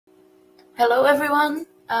Hello, everyone.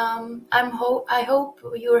 I hope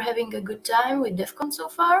you're having a good time with DevCon so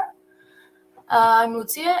far. I'm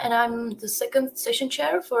Lucia, and I'm the second session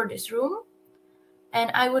chair for this room. And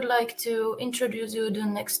I would like to introduce you to the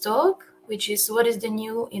next talk, which is What is the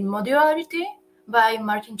New in Modularity by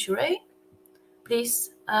Martin Čurlej. Please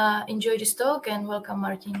enjoy this talk and welcome,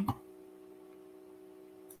 Martin.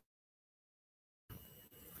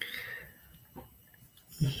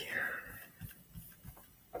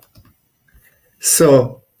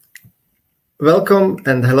 So, welcome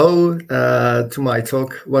and hello to my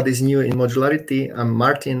talk, What is New in Modularity? I'm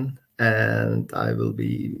Martin, and I will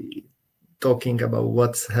be talking about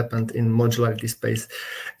what's happened in modularity space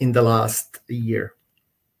in the last year.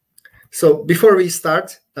 So, before we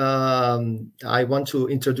start, I want to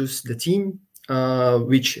introduce the team,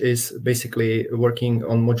 which is basically working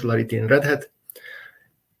on modularity in Red Hat.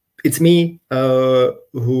 It's me,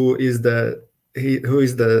 who is the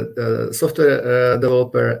software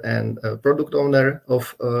developer and product owner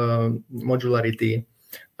of modularity.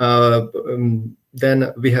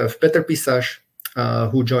 Then we have Petr Pisaš,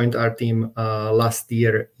 who joined our team last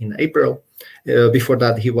year in April. Before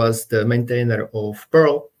that, he was the maintainer of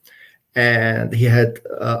Perl, and he had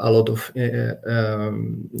a lot of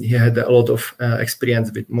experience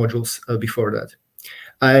with modules before that.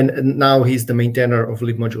 And now he's the maintainer of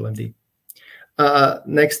libmodule.md.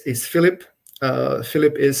 Next is Philip.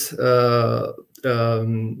 Philip is a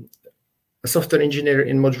software engineer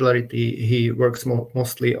in modularity. He works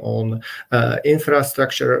mostly on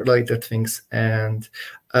infrastructure-related things, and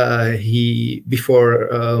before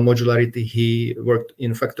modularity, he worked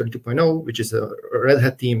in Factory 2.0, which is a Red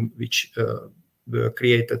Hat team which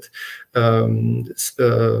created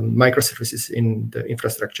microservices in the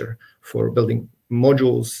infrastructure for building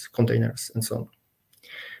modules, containers, and so on.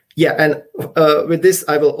 Yeah, and with this,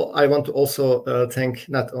 I want to also thank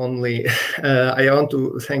not only I want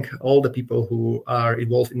to thank all the people who are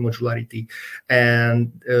involved in modularity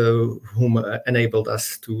and whom enabled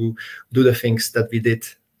us to do the things that we did,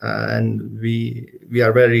 and we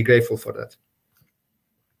are very grateful for that.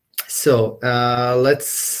 So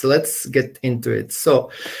let's get into it.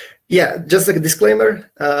 So yeah, just a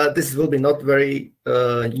disclaimer, this will be not very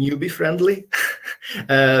newbie friendly.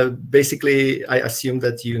 Basically, I assume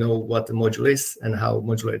that you know what a module is and how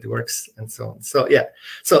modularity works and so on. So yeah,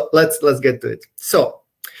 so let's get to it. So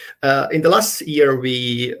in the last year,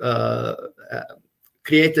 we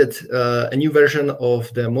created a new version of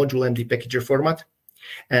the module.md packager format.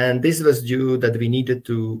 And this was due that we needed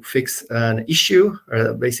to fix an issue,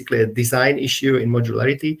 basically a design issue in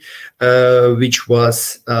modularity, which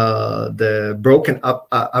was the broken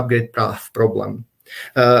upgrade path problem.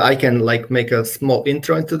 I can make a small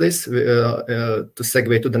intro into this to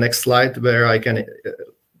segue to the next slide, where I can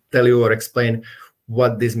tell you or explain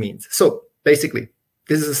what this means. So basically,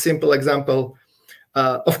 this is a simple example.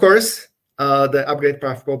 Of course, the upgrade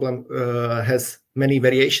path problem has many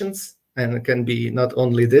variations, and it can be not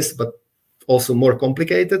only this, but also more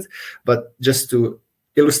complicated. But just to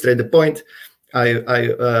illustrate the point, I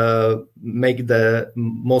make the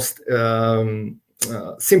most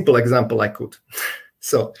simple example I could.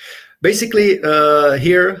 So basically,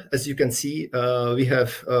 here, as you can see, we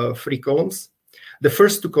have 3 columns. The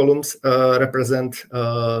first 2 columns represent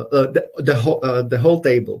the whole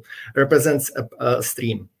table represents a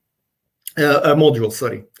stream, a module.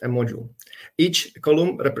 Sorry, a module. Each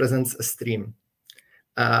column represents a stream.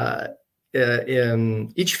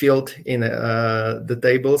 Each field in the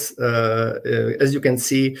tables, as you can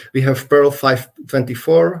see, we have Perl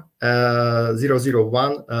 524,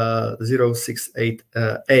 001, 068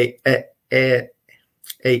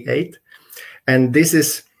 A8, and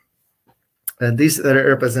this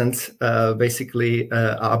represents basically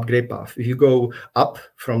an upgrade path. If you go up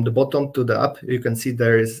from the bottom to the up, you can see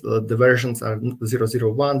there is the versions are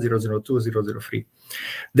 001, 002, 003.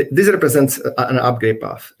 This represents an upgrade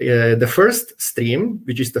path. The first stream,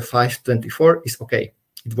 which is the 524, is okay.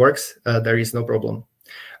 It works. There is no problem.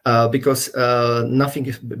 Because nothing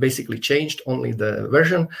is basically changed, only the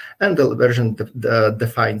version, and the version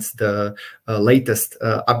defines the latest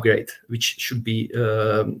upgrade, which should be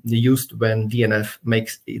used when DNF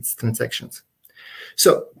makes its transactions.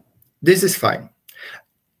 So this is fine.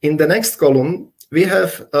 In the next column, we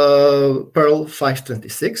have Perl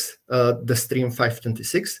 526, the stream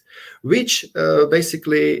 526, which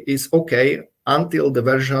basically is okay until the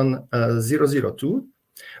version 002.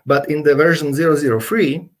 But in the version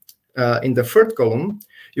 003, in the third column,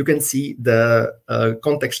 you can see the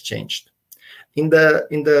context changed. In the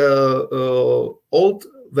old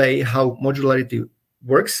way, how modularity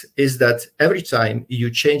works is that every time you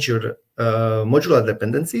change your modular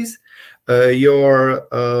dependencies, your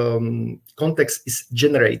context is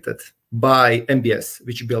generated by MBS,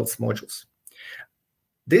 which builds modules.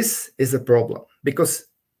 This is a problem because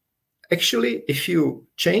actually, if you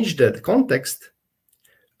change the context,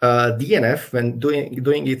 DNF, when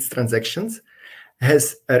doing its transactions,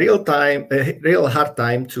 has a real hard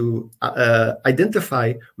time to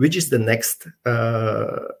identify which is the next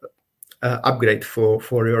upgrade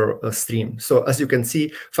for your stream. So as you can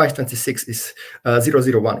see, 526 is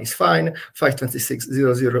 001 is fine, 526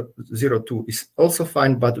 0002 is also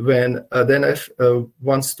fine, but when DNF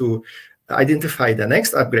wants to identify the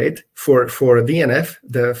next upgrade for DNF,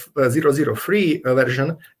 the 003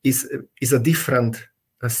 version is a different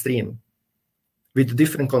stream with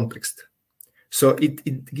different context. So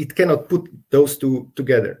it cannot put those two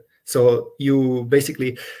together. So you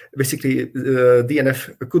basically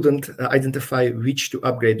DNF couldn't identify which to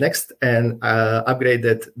upgrade next and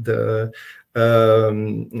upgraded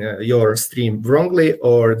your stream wrongly,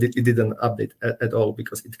 or it didn't update at all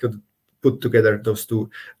because it could put together those two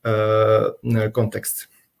contexts.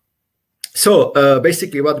 So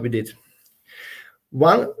basically what we did.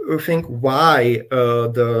 One thing why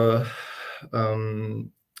the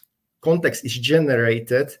context is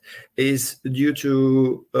generated is due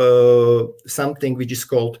to something which is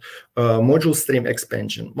called module stream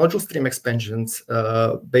expansion. Module stream expansions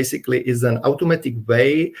basically is an automatic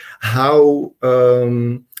way how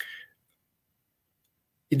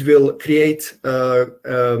it will create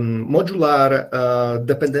modular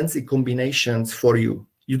dependency combinations for you.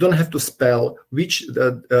 You don't have to spell which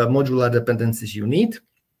modular dependencies you need.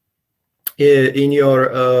 In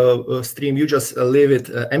your stream, you just leave it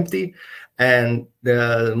empty, and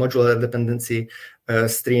the modular dependency modular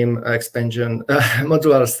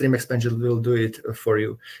stream expansion will do it for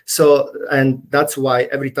you. So, and that's why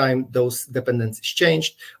every time those dependencies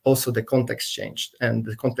changed, also the context changed, and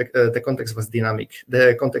the context was dynamic.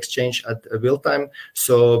 The context changed at real time,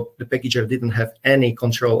 so the packager didn't have any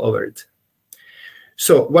control over it.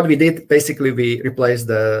 So what we did, basically, we replaced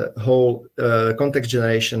the whole context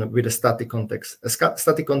generation with a static context. A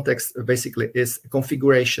static context basically is a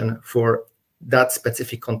configuration for that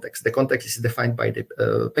specific context. The context is defined by the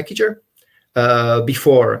packager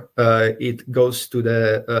before it goes to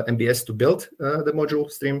the MBS to build the module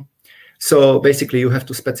stream. So basically, you have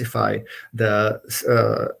to specify the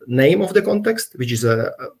name of the context, which is an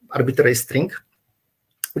arbitrary string.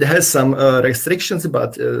 It has some restrictions,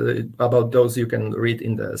 but about those you can read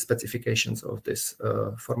in the specifications of this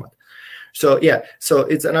format. So yeah, so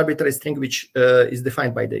it's an arbitrary string which is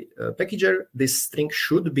defined by the packager. This string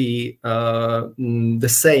should be the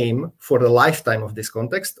same for the lifetime of this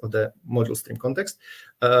context, of the module stream context,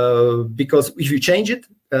 because if you change it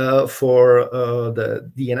for the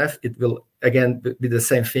DNF, it will again be the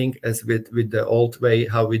same thing as with the old way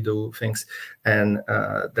how we do things, and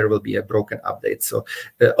there will be a broken update. So,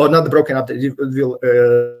 or not the broken update, it will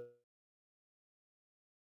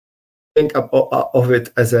think of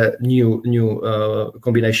it as a new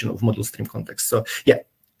combination of module stream context. So yeah,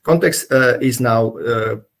 context is now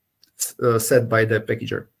set by the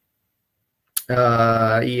packager.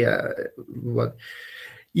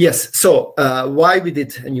 Yes, so why we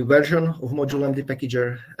did a new version of Modularity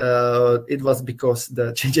packager? It was because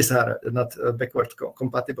the changes are not backward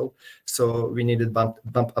compatible, so we needed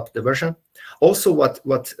bump up the version. Also, what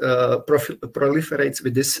proliferates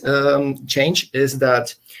with this change is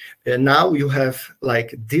that now you have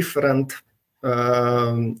like different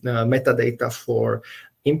metadata for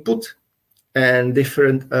input and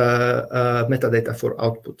different metadata for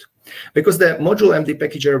output. Because the ModuleMD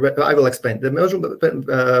packager, I will explain. The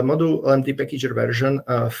ModuleMD packager version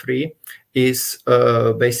 3 is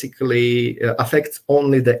basically affects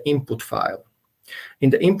only the input file.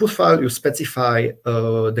 In the input file, you specify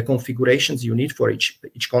the configurations you need for each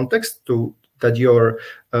context that your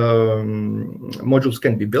modules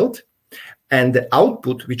can be built, and the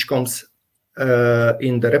output which comes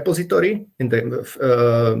in the repository, in the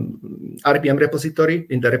RPM repository,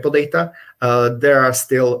 in the repo data, there are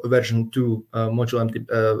still version 2 ModuleMD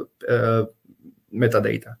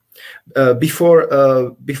metadata.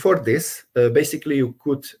 Before this, basically you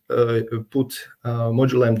could put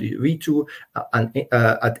ModuleMD v2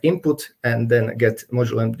 at input and then get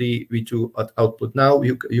ModuleMD v2 at output. Now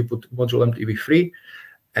you put ModuleMD v3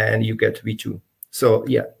 and you get v2. So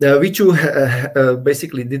yeah, the v2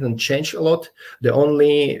 basically didn't change a lot. The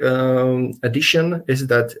only addition is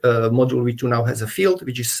that module v2 now has a field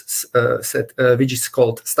which is which is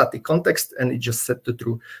called static context, and it just set to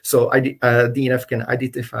true. So DNF can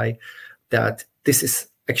identify that this is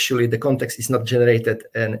actually the context is not generated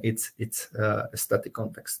and it's a static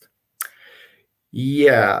context.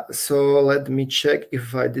 Yeah, so let me check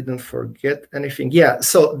if I didn't forget anything. Yeah,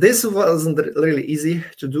 so this wasn't really easy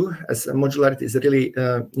to do, as modularity is really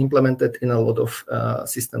implemented in a lot of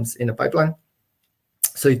systems in a pipeline.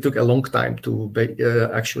 So it took a long time to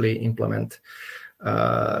actually implement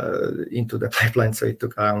into the pipeline. So it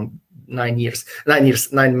took around 9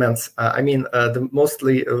 months. I mean, the most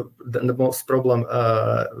problem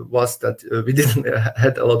was that we didn't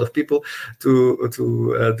had a lot of people to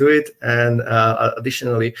do it, and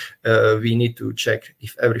additionally, we need to check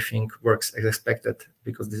if everything works as expected,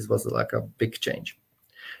 because this was like a big change.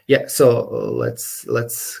 Yeah, so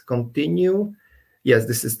let's continue. Yes,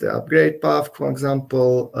 this is the upgrade path, for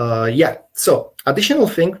example. Yeah, so additional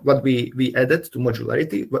thing what we added to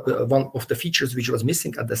modularity, one of the features which was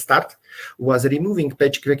missing at the start was removing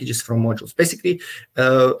packages from modules. Basically,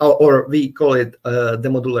 or we call it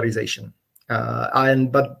demodularization.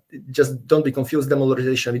 But just don't be confused.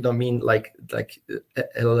 Demodularization, we don't mean like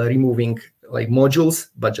removing like modules,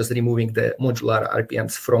 but just removing the modular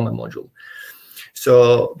RPMs from a module.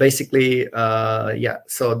 So basically, yeah,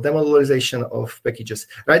 so demodularization of packages.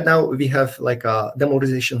 Right now, we have like a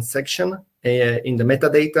demodularization section in the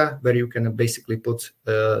metadata where you can basically put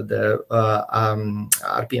the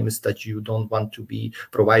RPMs that you don't want to be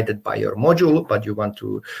provided by your module, but you want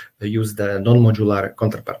to use the non-modular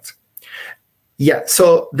counterparts. Yeah,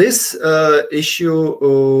 so this issue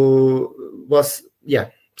was, yeah.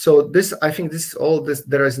 So this, I think this is all.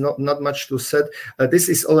 There is not much to said. This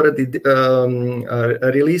is already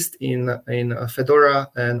released in Fedora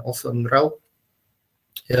and also in RHEL.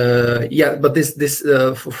 Yeah, but this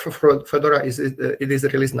for Fedora it is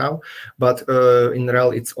released now, but in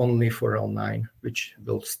RHEL it's only for RHEL 9, which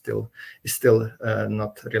is still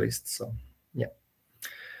not released. So yeah.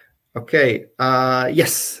 Okay.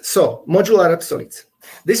 Yes. So modular obsoletes.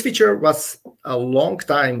 This feature was a long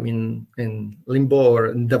time in limbo or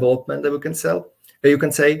in development, that you can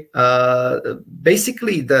say.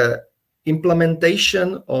 Basically, the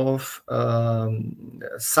implementation of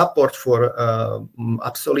support for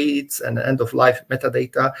obsoletes and end-of-life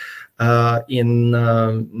metadata in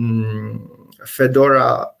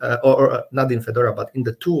Fedora, or not in Fedora, but in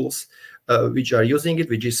the tools which are using it,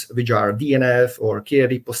 which are DNF or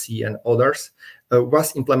KRepo and others,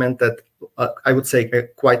 was implemented, I would say,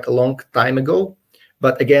 quite a long time ago.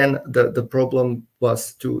 But again, the problem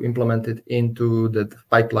was to implement it into the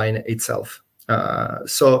pipeline itself.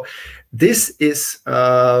 So this is,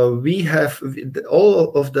 we have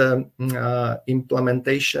all of the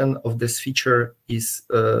implementation of this feature is,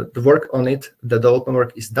 the work on it, the development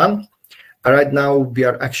work is done. Right now, we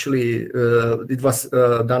are actually, it was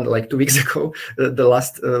done like 2 weeks ago, the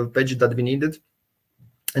last patch that we needed.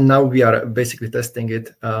 And now we are basically testing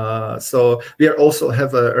it. So we are also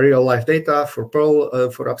have a real life data for Perl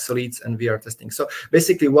for obsoletes, and we are testing. So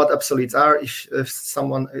basically, what obsoletes are, if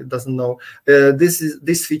someone doesn't know,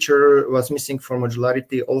 this feature was missing for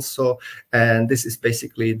modularity also, and this is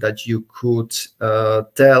basically that you could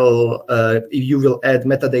tell if you will add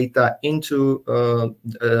metadata into the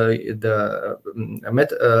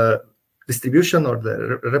distribution or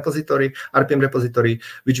the repository, RPM repository,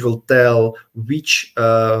 which will tell which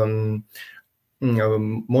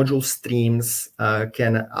module streams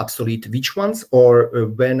can obsolete which ones, or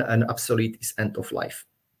when an obsolete is end of life.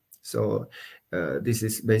 So this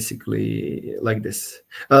is basically like this.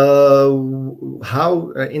 How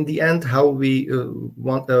in the end, how we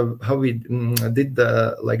did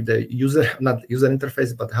the user, not user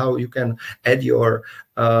interface, but how you can add your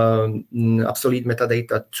obsolete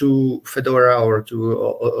metadata to Fedora or to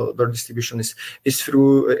other distribution is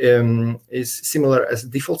through is similar as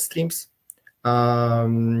default streams.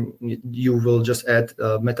 You will just add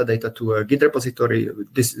metadata to a Git repository.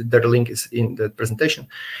 The link is in the presentation,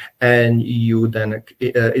 and you then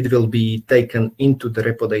it will be taken into the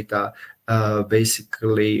repo data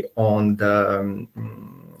basically on the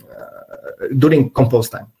during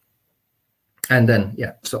compose time. And then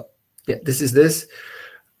yeah, so yeah, this is this.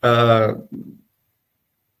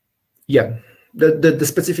 Yeah. The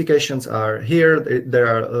specifications are here. They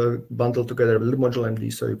are bundled together with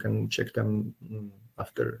module.md, so you can check them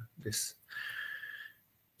after this.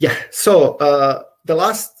 Yeah, so the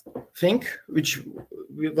last thing, which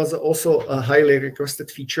was also a highly requested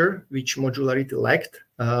feature, which modularity lacked,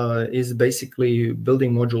 is basically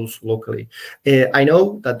building modules locally. I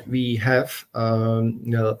know that we have, how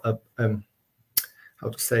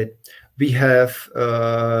to say it, we have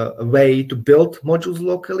a way to build modules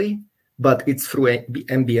locally, but it's through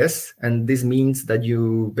MBS, and this means that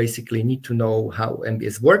you basically need to know how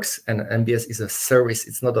MBS works, and MBS is a service.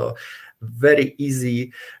 It's not a very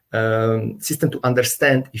easy system to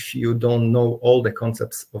understand if you don't know all the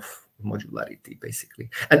concepts of modularity, basically.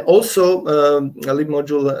 And also,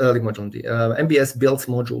 MBS builds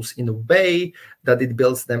modules in a way that it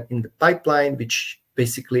builds them in the pipeline, which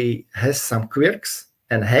basically has some quirks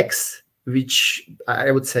and hacks, which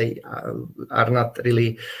I would say are not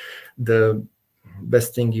really the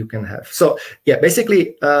best thing you can have. So yeah,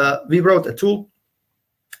 basically, we wrote a tool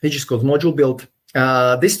which is called Module Build.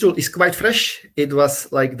 This tool is quite fresh. It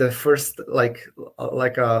was like the first like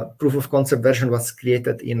a proof of concept version was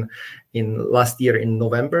created in last year in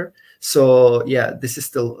November. So yeah, this is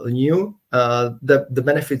still new. The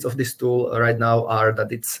benefits of this tool right now are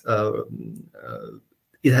that it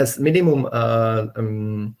has minimum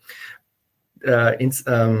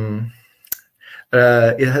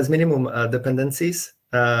dependencies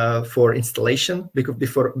for installation,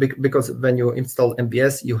 because when you install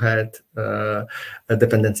MBS, you had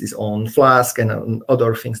dependencies on Flask and on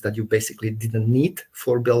other things that you basically didn't need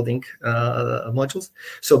for building modules.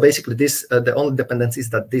 So basically, this the only dependencies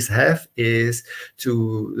that this have is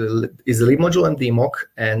libmodule and dmock,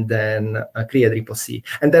 and then create repo C.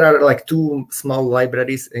 And there are like two small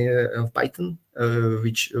libraries of Python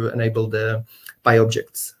which enable the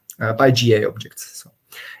PyGA objects. So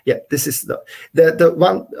yeah, this is the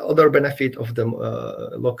one other benefit of the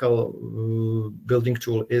local building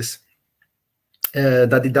tool is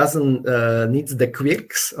that it doesn't need the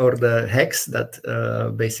quirks or the hacks that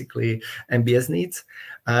basically MBS needs,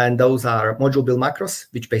 and those are module build macros,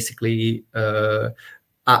 which basically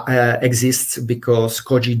exists because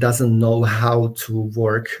Koji doesn't know how to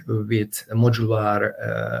work with modular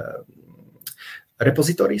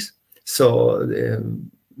repositories. So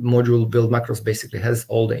module build macros basically has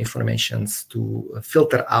all the informations to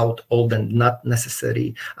filter out all the not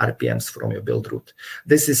necessary RPMs from your build route.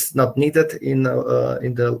 This is not needed in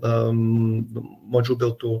the module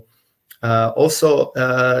build tool. Also,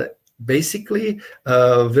 basically,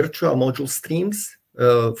 virtual module streams,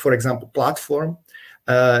 for example, platform,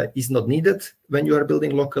 is not needed when you are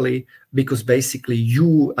building locally, because basically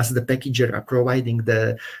you as the packager are providing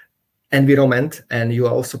the environment, and you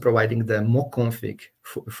are also providing the mock config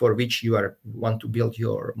for which you want to build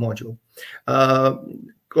your module.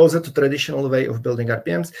 Closer to traditional way of building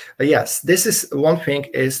RPMs. Yes, this is one thing,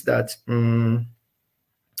 is that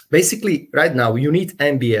basically right now you need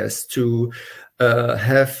MBS to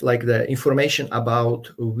have like the information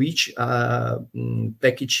about which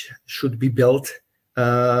package should be built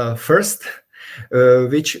first,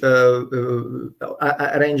 which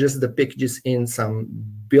arranges the packages in some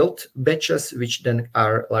build batches, which then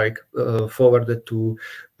are like forwarded to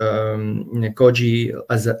Koji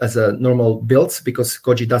as a normal builds, because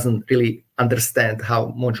Koji doesn't really understand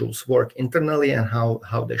how modules work internally and how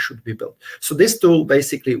they should be built. So this tool,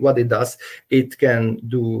 basically what it does, it can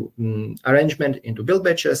do arrangement into build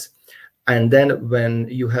batches. And then when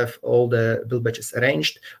you have all the build batches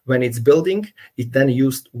arranged, when it's building, it then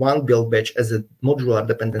used one build batch as a modular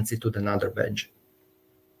dependency to another batch.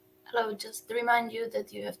 Hello, just to remind you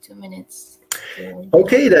that you have 2 minutes.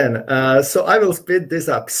 Okay, then. So I will speed this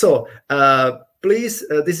up. So please,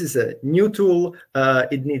 this is a new tool.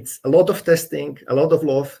 It needs a lot of testing, a lot of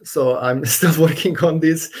love. So I'm still working on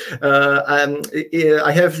this.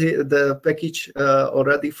 I have the package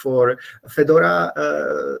already for Fedora.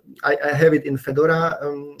 I have it in Fedora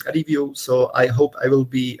review. So I hope I will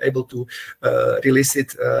be able to release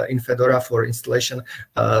it in Fedora for installation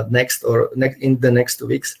in the next 2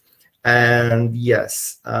 weeks. And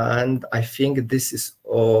yes, and I think this is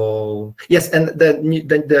all. Yes, and the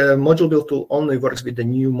module build tool only works with the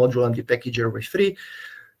new Modularity packager with free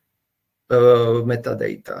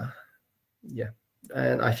metadata. Yeah,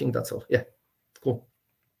 and I think that's all. Yeah, cool.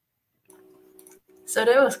 So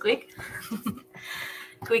that was quick.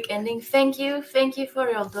 Quick ending. Thank you for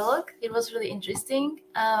your talk. It was really interesting.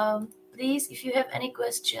 Please, if you have any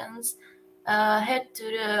questions, head to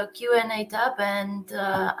the Q&A tab and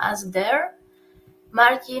ask there.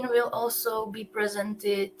 Martin will also be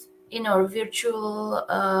presented in our virtual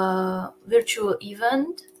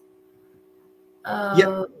event.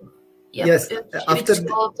 Yes. It's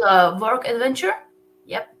called Work Adventure.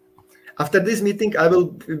 Yep. After this meeting, I will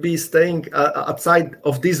be staying outside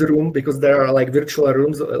of this room, because there are like virtual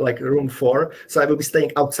rooms, like room 4. So I will be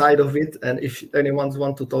staying outside of it. And if anyone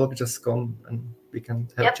wants to talk, just come and we can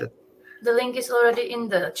have a chat. The link is already in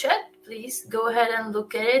the chat. Please go ahead and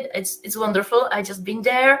look at it. It's wonderful. I just been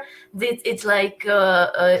there. It's like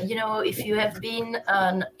you know, if you have been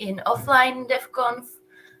in offline DevConf,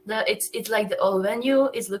 it's like the old venue.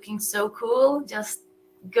 It's looking so cool. Just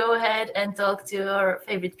go ahead and talk to your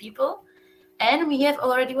favorite people. And we have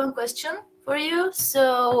already one question. for you.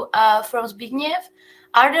 So from Zbigniew,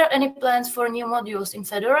 are there any plans for new modules in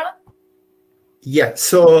Fedora? Yeah,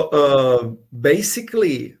 so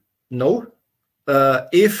basically, no.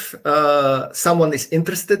 If someone is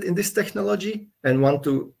interested in this technology and want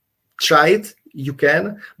to try it, you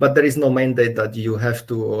can, but there is no mandate that you have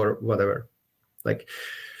to or whatever. Like.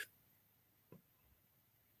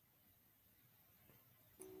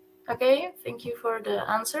 Okay, thank you for the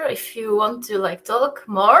answer. If you want to like talk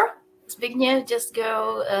more, Zbigniew, just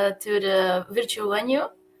go to the virtual venue.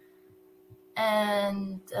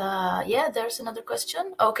 And yeah, there's another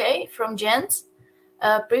question. Okay, from Jens.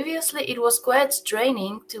 Previously, it was quite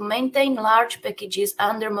straining to maintain large packages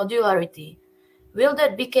under modularity. Will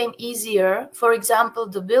that become easier? For example,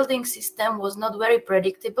 the building system was not very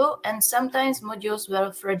predictable and sometimes modules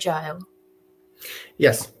were fragile.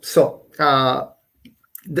 Yes, so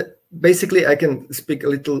basically I can speak a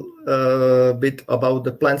little bit about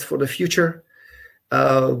the plans for the future.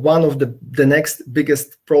 One of the next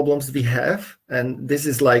biggest problems we have, and this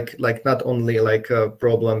is like not only like a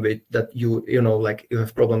problem with that you know like you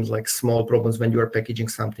have problems like small problems when you are packaging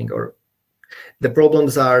something, or the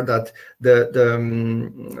problems are that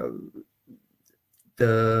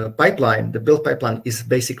the pipeline, the build pipeline is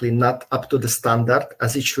basically not up to the standard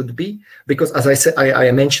as it should be, because as I said,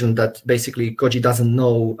 I mentioned that basically Koji doesn't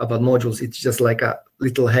know about modules. It's just like a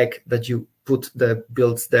little hack that you put the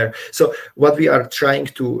builds there. So what we are trying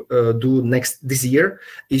to do this year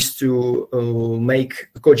is to make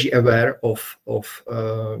Koji aware of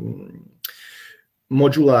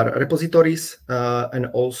modular repositories and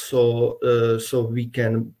also so we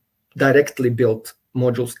can directly build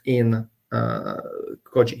modules in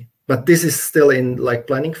Koji. But this is still in like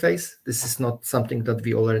planning phase. This is not something that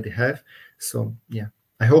we already have. So yeah,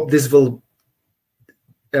 I hope this will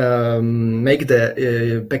make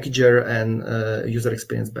the packager and user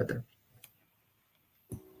experience better.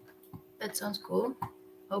 That sounds cool.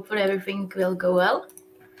 Hopefully everything will go well.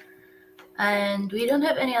 And we don't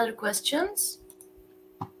have any other questions.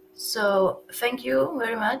 So thank you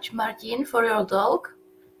very much, Martin, for your talk.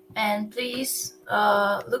 And please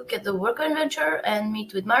look at the work adventure and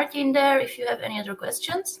meet with Martin there if you have any other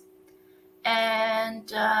questions.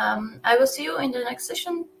 And I will see you in the next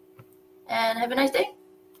session. And have a nice day.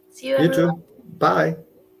 See you, everyone. You too. Bye.